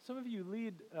 Some of you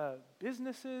lead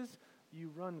businesses, you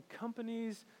run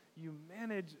companies, you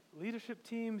manage leadership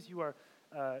teams, you are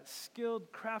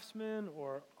skilled craftsmen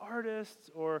or artists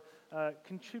or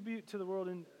contribute to the world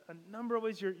in a number of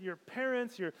ways. You're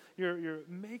parents, you're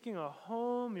making a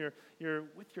home, you're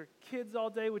with your kids all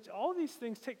day, which all these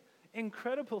things take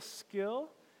incredible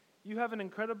skill. You have an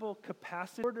incredible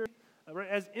capacity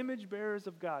as image bearers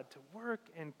of God to work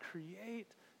and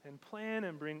create and plan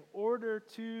and bring order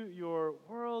to your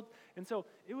world. And so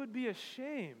it would be a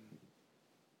shame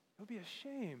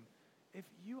if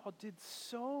you all did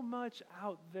so much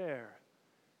out there,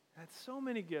 had so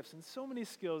many gifts and so many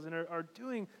skills and are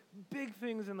doing big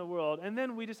things in the world, and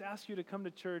then we just ask you to come to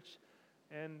church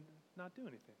and not do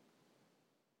anything.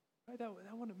 Right? That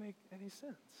wouldn't make any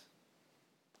sense.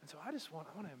 And so I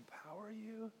want to empower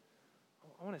you.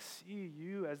 I want to see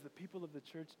you as the people of the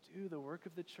church do the work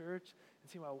of the church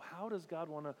and see, well, how does God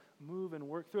want to move and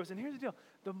work through us? And here's the deal.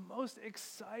 The most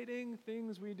exciting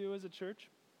things we do as a church,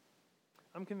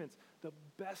 I'm convinced, the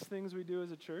best things we do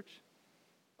as a church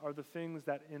are the things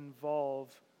that involve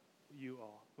you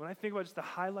all. When I think about just the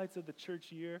highlights of the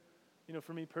church year,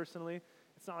 for me personally,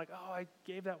 it's not like, oh, I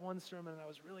gave that one sermon and I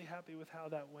was really happy with how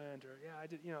that went, or yeah, I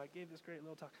did, I gave this great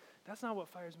little talk. That's not what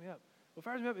fires me up. What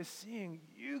fires me up is seeing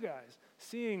you guys,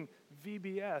 seeing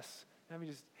VBS, having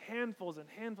just handfuls and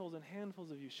handfuls and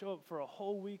handfuls of you show up for a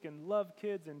whole week and love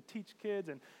kids and teach kids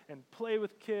and play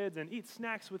with kids and eat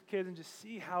snacks with kids and just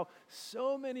see how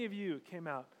so many of you came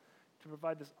out to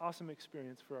provide this awesome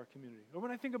experience for our community. Or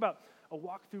when I think about a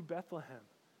walk through Bethlehem,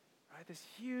 right, this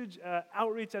huge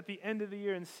outreach at the end of the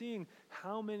year and seeing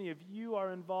how many of you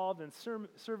are involved and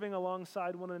serving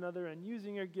alongside one another and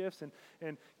using your gifts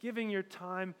and giving your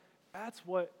time, that's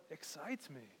what excites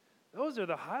me. Those are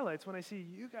the highlights when I see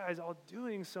you guys all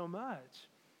doing so much.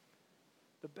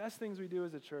 The best things we do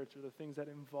as a church are the things that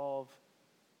involve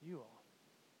you all.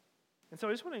 And so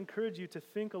I just want to encourage you to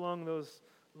think along those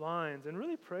lines and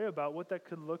really pray about what that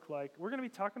could look like. We're going to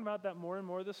be talking about that more and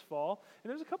more this fall.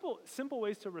 And there's a couple simple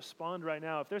ways to respond right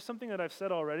now. If there's something that I've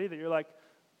said already that you're like,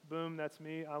 boom, that's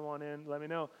me, I want in, let me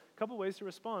know. A couple ways to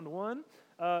respond. One,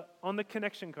 on the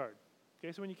connection card.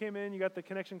 Okay, so when you came in, you got the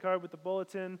connection card with the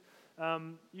bulletin.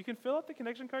 You can fill out the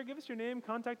connection card, give us your name,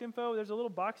 contact info. There's a little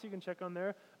box you can check on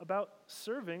there about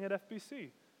serving at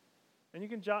FBC. And you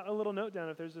can jot a little note down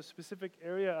if there's a specific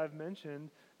area I've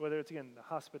mentioned, whether it's, again, the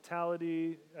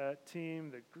hospitality team,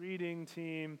 the greeting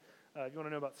team, if you want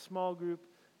to know about small group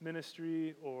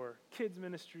ministry or kids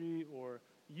ministry or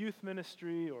youth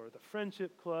ministry or the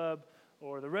friendship club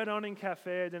or the Red Awning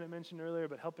Cafe I didn't mention earlier,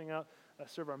 but helping out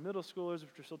serve our middle schoolers,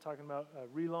 which we're still talking about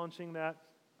relaunching that.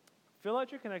 Fill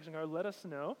out your connection card, let us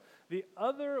know. The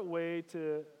other way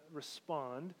to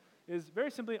respond is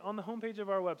very simply on the homepage of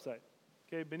our website.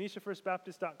 Okay,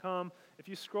 BeniciaFirstBaptist.com. If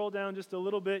you scroll down just a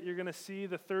little bit, you're going to see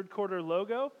the third quarter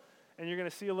logo, and you're going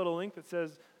to see a little link that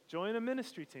says, join a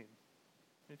ministry team.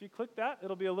 And if you click that,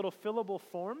 it'll be a little fillable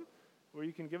form where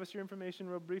you can give us your information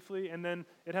real briefly, and then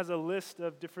it has a list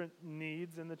of different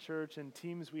needs in the church and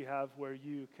teams we have where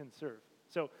you can serve.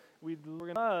 So we'd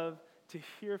love to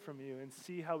hear from you and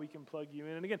see how we can plug you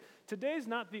in. And again, today's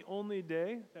not the only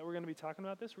day that we're going to be talking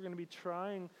about this. We're going to be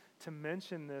trying to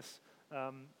mention this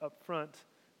up front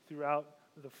throughout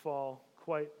the fall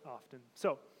quite often.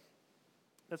 So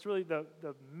that's really the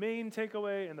main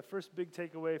takeaway and the first big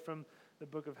takeaway from the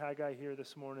book of Haggai here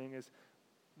this morning is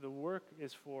the work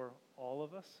is for all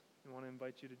of us. We want to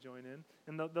invite you to join in.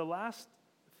 And the last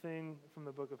thing from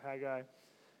the book of Haggai,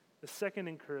 the second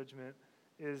encouragement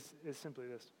is simply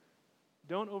this.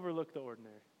 Don't overlook the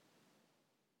ordinary.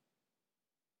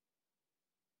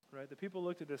 Right? The people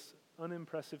looked at this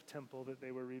unimpressive temple that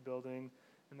they were rebuilding,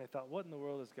 and they thought, what in the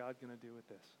world is God going to do with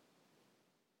this?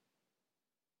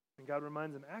 And God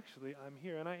reminds them, actually, I'm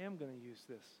here, and I am going to use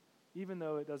this, even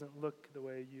though it doesn't look the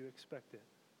way you expect it.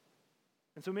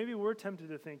 And so maybe we're tempted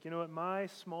to think, you know what, my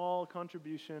small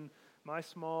contribution, my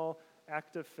small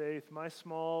act of faith, my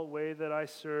small way that I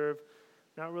serve,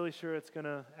 not really sure it's going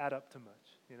to add up to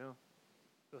much,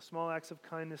 Those small acts of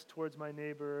kindness towards my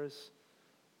neighbors,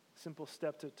 simple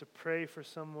step to pray for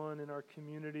someone in our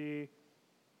community,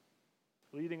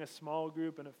 leading a small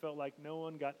group and it felt like no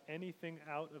one got anything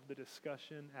out of the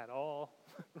discussion at all,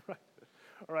 right?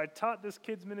 Or I taught this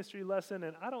kids ministry lesson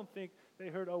and I don't think they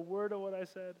heard a word of what I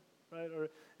said, right? Or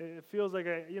it feels like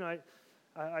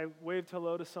I waved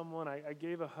hello to someone, I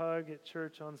gave a hug at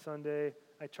church on Sunday,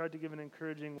 I tried to give an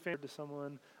encouraging word to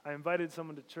someone, I invited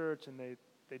someone to church and they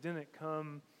didn't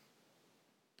come.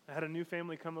 I had a new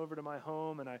family come over to my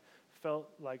home, and I felt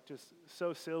like just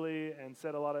so silly and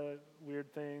said a lot of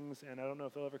weird things, and I don't know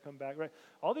if they'll ever come back, right?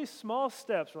 All these small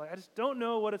steps, we're like, I just don't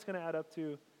know what it's going to add up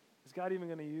to. Is God even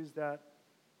going to use that?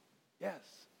 Yes.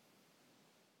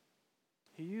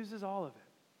 He uses all of it.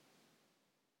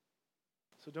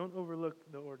 So don't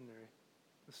overlook the ordinary,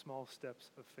 the small steps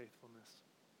of faithfulness.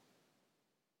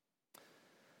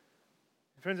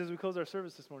 Friends, as we close our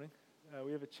service this morning,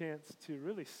 we have a chance to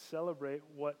really celebrate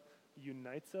what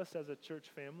unites us as a church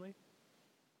family.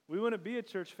 We wouldn't be a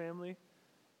church family.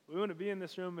 We wouldn't be in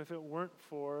this room if it weren't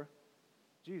for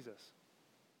Jesus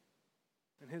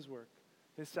and his work,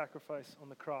 his sacrifice on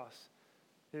the cross,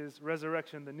 his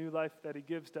resurrection, the new life that he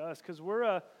gives to us. Because we're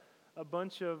a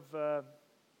bunch of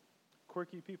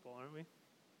quirky people, aren't we?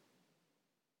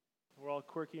 We're all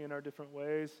quirky in our different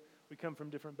ways. We come from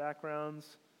different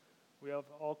backgrounds. We have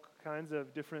all kinds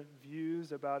of different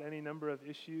views about any number of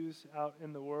issues out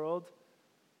in the world.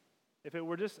 If it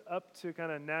were just up to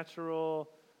kind of natural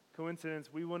coincidence,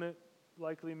 we wouldn't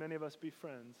likely, many of us, be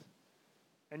friends.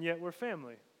 And yet we're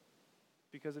family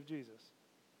because of Jesus.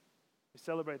 We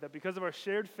celebrate that. Because of our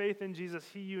shared faith in Jesus,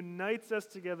 he unites us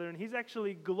together, and he's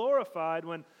actually glorified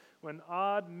when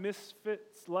odd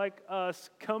misfits like us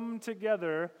come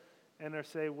together and are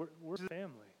say, we're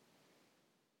family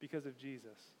because of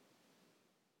Jesus.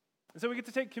 And so we get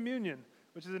to take communion,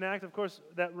 which is an act, of course,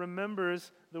 that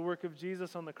remembers the work of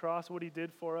Jesus on the cross, what he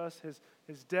did for us,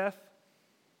 his death,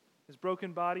 his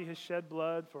broken body, his shed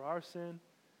blood for our sin.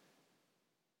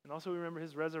 And also we remember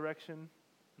his resurrection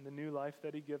and the new life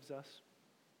that he gives us.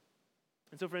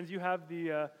 And so, friends, you have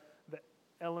the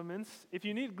elements. If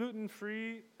you need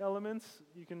gluten-free elements,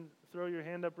 you can throw your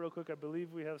hand up real quick. I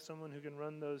believe we have someone who can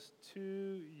run those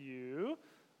to you.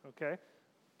 Okay.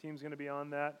 Team's going to be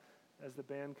on that as the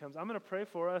band comes. I'm going to pray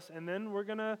for us, and then we're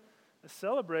going to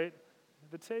celebrate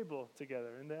the table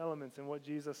together and the elements and what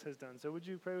Jesus has done. So would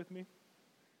you pray with me?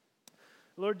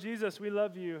 Lord Jesus, we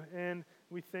love you, and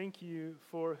we thank you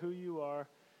for who you are,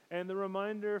 and the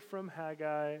reminder from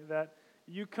Haggai that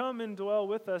you come and dwell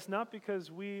with us not because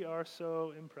we are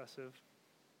so impressive,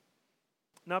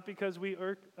 not because we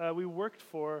worked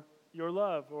for your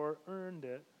love or earned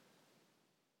it,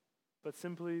 but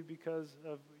simply because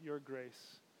of your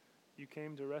grace. You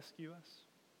came to rescue us.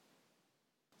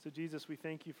 So Jesus, we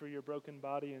thank you for your broken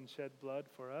body and shed blood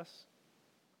for us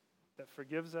that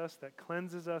forgives us, that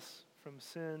cleanses us from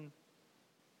sin,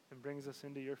 and brings us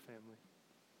into your family.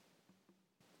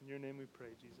 In your name we pray,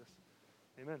 Jesus.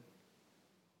 Amen.